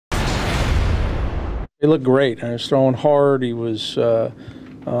He looked great. He was throwing hard. He was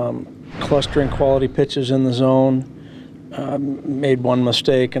clustering quality pitches in the zone. Made one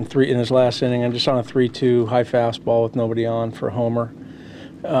mistake in his last inning, and just on a 3-2 high fastball with nobody on for a homer.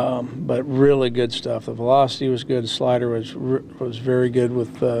 But really good stuff. The velocity was good. The slider was very good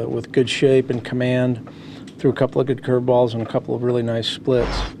with good shape and command. Threw a couple of good curveballs and a couple of really nice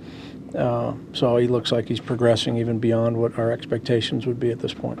splits. So he looks like he's progressing even beyond what our expectations would be at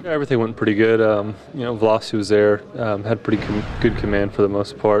this point. Yeah, everything went pretty good. Velocity was there. Had pretty good command for the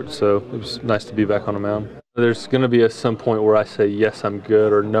most part. So it was nice to be back on the mound. There's going to be some point where I say yes, I'm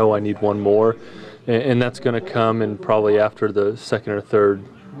good, or no, I need one more, and that's going to come in probably after the second or third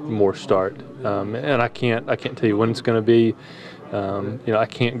more start. And I can't tell you when it's going to be. I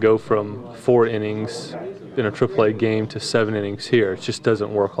can't go from 4 innings in a AAA game to 7 innings here. It just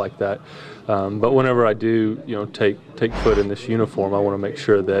doesn't work like that. But whenever I do, take foot in this uniform, I want to make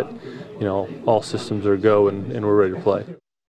sure that all systems are go and we're ready to play.